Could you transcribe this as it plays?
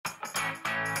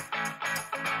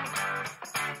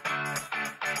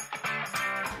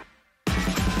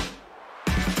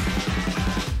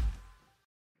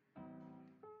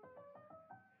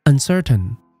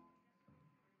uncertain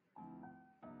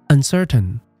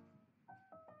uncertain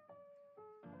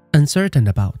uncertain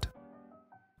about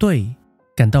对，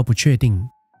感到不确定。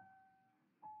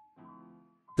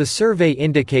The survey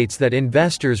indicates that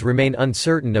investors remain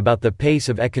uncertain about the pace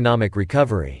of economic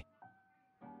recovery.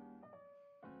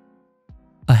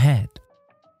 Ahead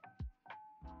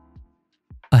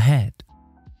ahead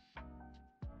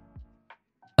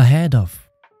ahead of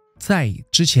在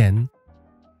之前。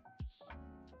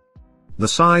The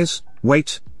size,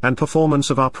 weight, and performance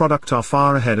of our product are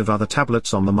far ahead of other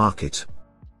tablets on the market.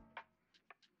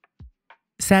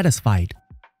 Satisfied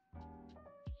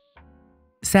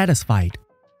satisfied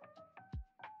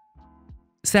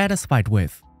satisfied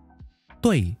with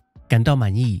对，感到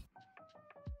满意。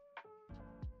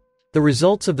The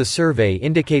results of the survey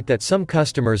indicate that some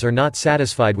customers are not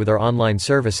satisfied with our online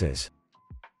services.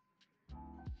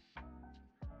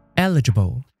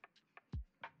 Eligible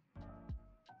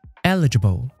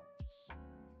eligible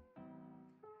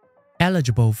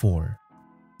eligible for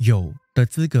有的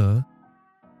资格。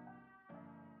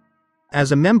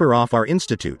As a member of our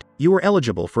institute, you are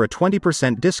eligible for a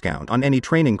 20% discount on any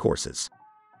training courses.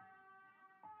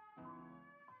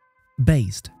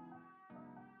 Based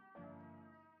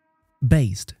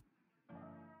based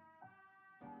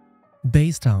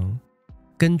based on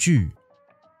根据。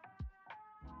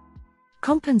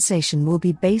Compensation will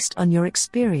be based on your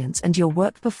experience and your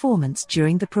work performance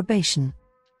during the probation.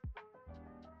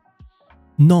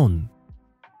 Known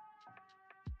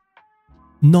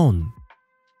known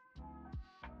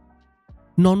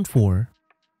known for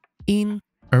因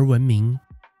而闻名。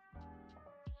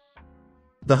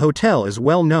The hotel is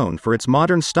well known for its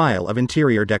modern style of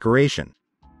interior decoration.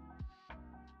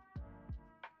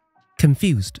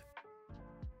 Confused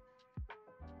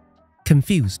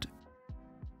confused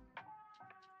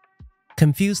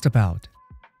confused about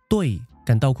对，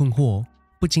感到困惑，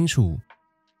不清楚。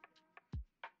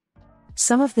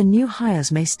Some of the new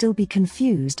hires may still be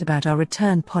confused about our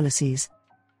return policies.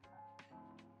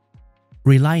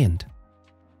 Reliant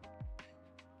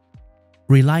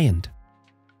reliant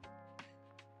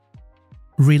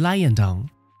reliant on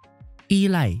依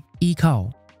赖，依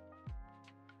靠。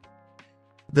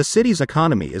The city's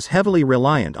economy is heavily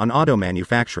reliant on auto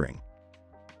manufacturing.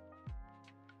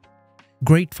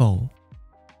 Grateful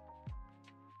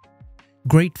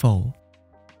grateful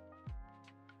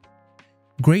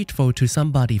grateful to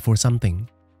somebody for something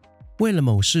为了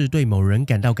某事对某人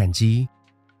感到感激。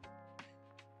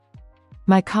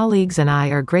My colleagues and I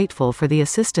are grateful for the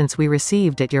assistance we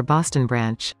received at your Boston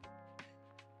branch.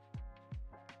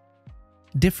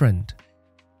 Different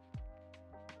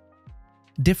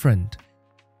different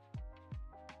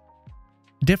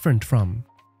different from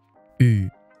与，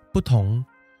不同。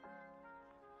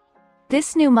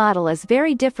This new model is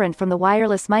very different from the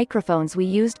wireless microphones we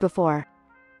used before.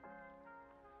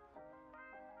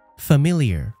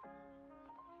 Familiar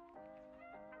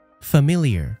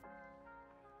familiar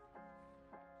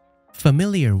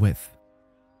familiar with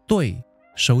对，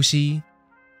熟悉。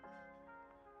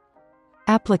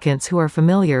Applicants who are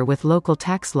familiar with local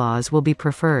tax laws will be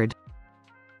preferred.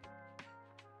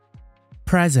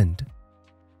 Present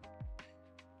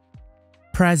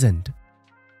present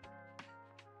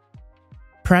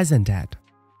present at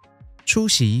出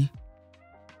席。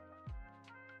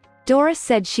Doris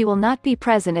said she will not be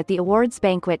present at the awards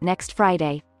banquet next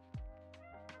Friday.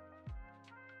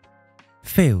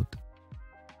 Failed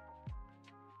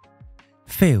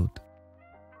failed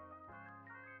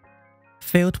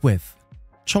filled with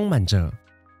充满着。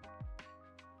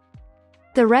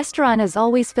The restaurant is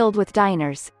always filled with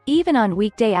diners, even on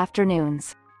weekday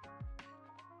afternoons.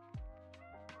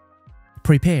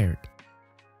 Prepared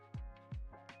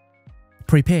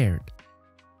prepared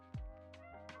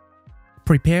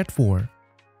prepared for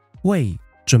为，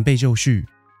准备就绪。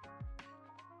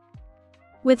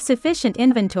With sufficient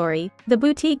inventory, the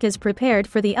boutique is prepared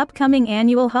for the upcoming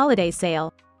annual holiday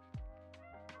sale.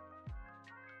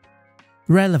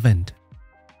 Relevant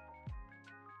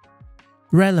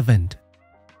relevant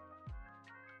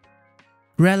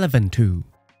relevant to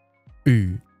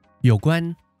与，有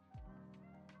关。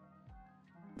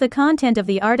The content of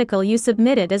the article you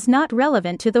submitted is not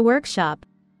relevant to the workshop.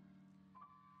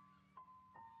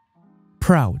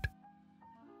 Proud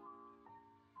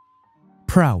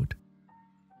proud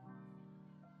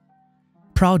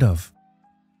proud of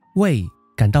为，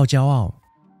感到骄傲。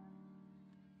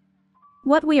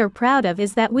What we are proud of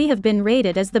is that we have been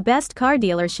rated as the best car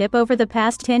dealership over the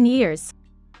past 10 years.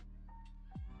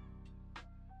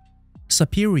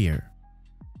 Superior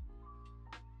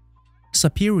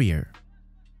superior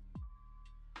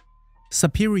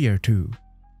superior to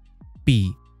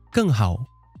比，更好，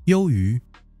优于。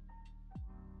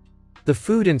The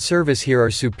food and service here are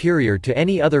superior to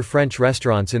any other French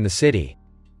restaurants in the city.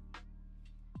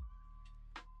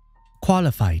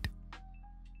 Qualified.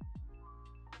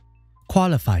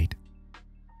 Qualified.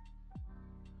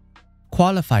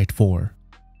 Qualified for.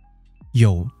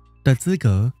 有的资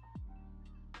格。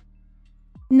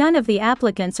None of the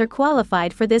applicants are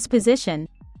qualified for this position.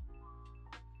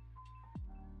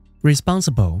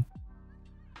 Responsible.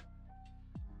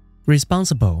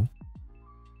 Responsible.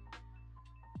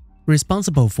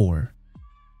 Responsible for.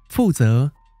 负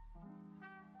责。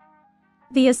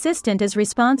The assistant is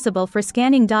responsible for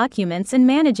scanning documents and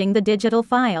managing the digital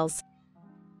files.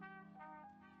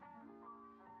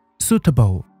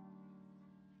 Suitable.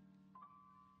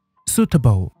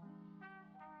 Suitable.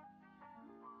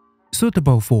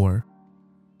 Suitable for.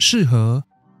 适合。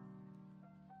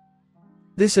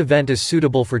This event is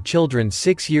suitable for children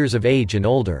 6 years of age and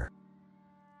older.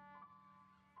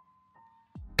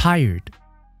 Tired.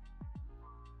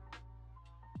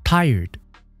 Tired.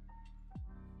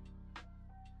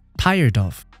 Tired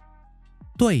of.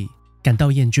 对，感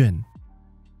到厌倦。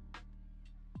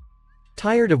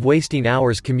Tired of wasting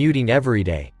hours commuting every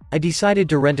day, I decided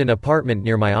to rent an apartment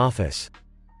near my office.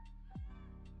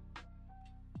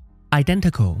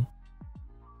 Identical.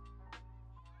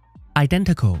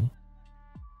 Identical.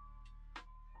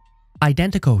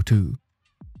 Identical to.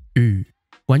 与，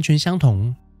完全相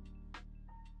同。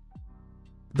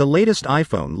The latest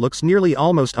iPhone looks nearly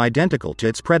almost identical to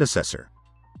its predecessor.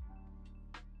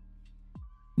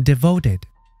 Devoted.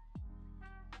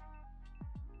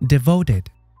 Devoted.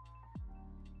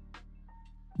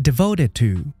 Devoted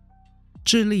to.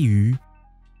 致力于。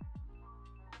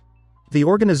The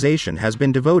organization has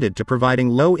been devoted to providing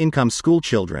low-income school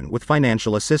children with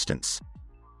financial assistance.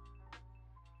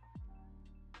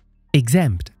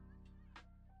 Exempt.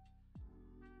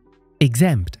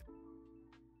 Exempt.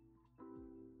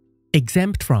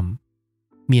 Exempt from.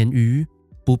 免于，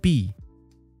不必。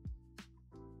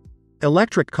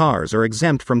Electric cars are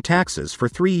exempt from taxes for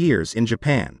 3 years in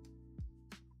Japan.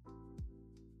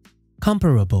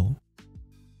 Comparable.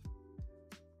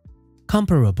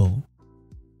 Comparable.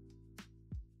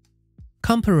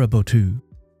 Comparable to.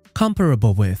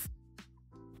 Comparable with.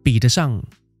 比得上，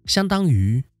相当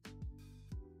于。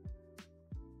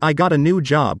I got a new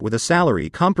job with a salary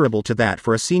comparable to that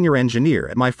for a senior engineer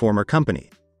at my former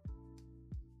company.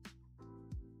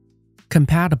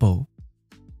 Compatible.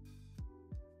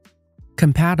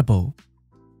 Compatible.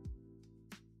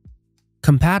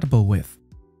 Compatible with.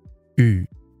 与，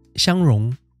相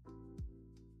容。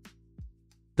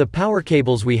The power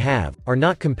cables we have are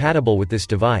not compatible with this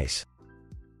device.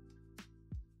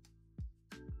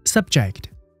 Subject.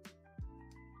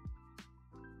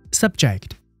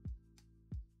 Subject.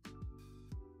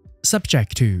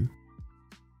 Subject to.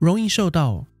 容易受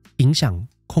到，影响，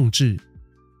控制。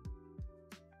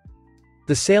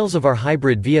The sales of our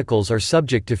hybrid vehicles are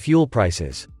subject to fuel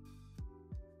prices.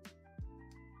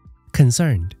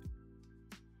 Concerned.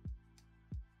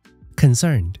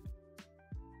 Concerned.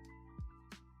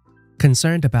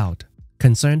 Concerned about.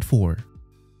 Concerned for.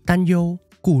 担忧，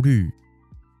顾虑。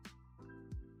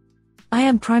I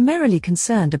am primarily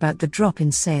concerned about the drop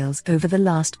in sales over the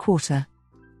last quarter.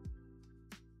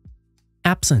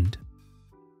 Absent.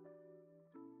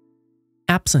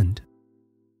 Absent.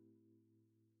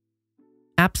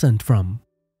 Absent from.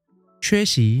 缺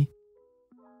席。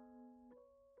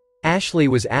Ashley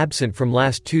was absent from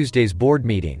last Tuesday's board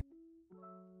meeting.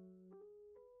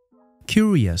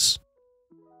 Curious.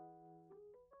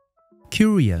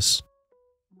 Curious.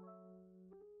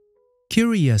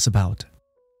 Curious about.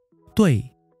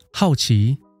 对，好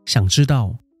奇，想知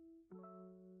道。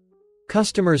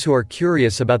Customers who are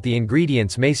curious about the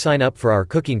ingredients may sign up for our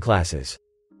cooking classes.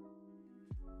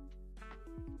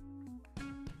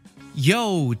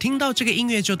 Yo， 听到这个音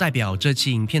乐就代表这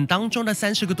期影片当中的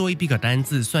30个多益必考单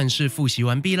字算是复习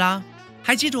完毕啦。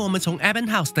还记得我们从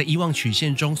Ebbinghaus 的遗忘曲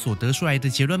线中所得出来的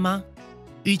结论吗？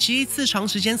与其一次长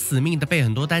时间死命的背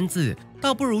很多单字，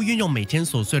倒不如运用每天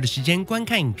琐碎的时间观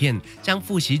看影片，将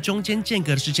复习中间间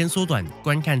隔的时间缩短，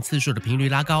观看次数的频率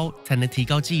拉高，才能提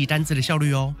高记忆单字的效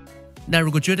率哦。那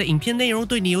如果觉得影片内容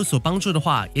对你有所帮助的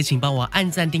话，也请帮我按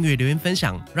赞、订阅、留言、分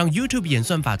享，让 YouTube 演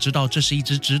算法知道这是一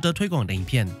支值得推广的影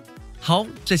片。好，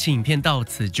这期影片到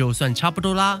此就算差不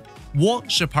多啦。我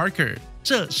是 Parker，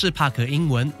 这是帕克英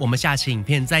文，我们下期影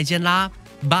片再见啦，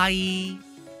拜。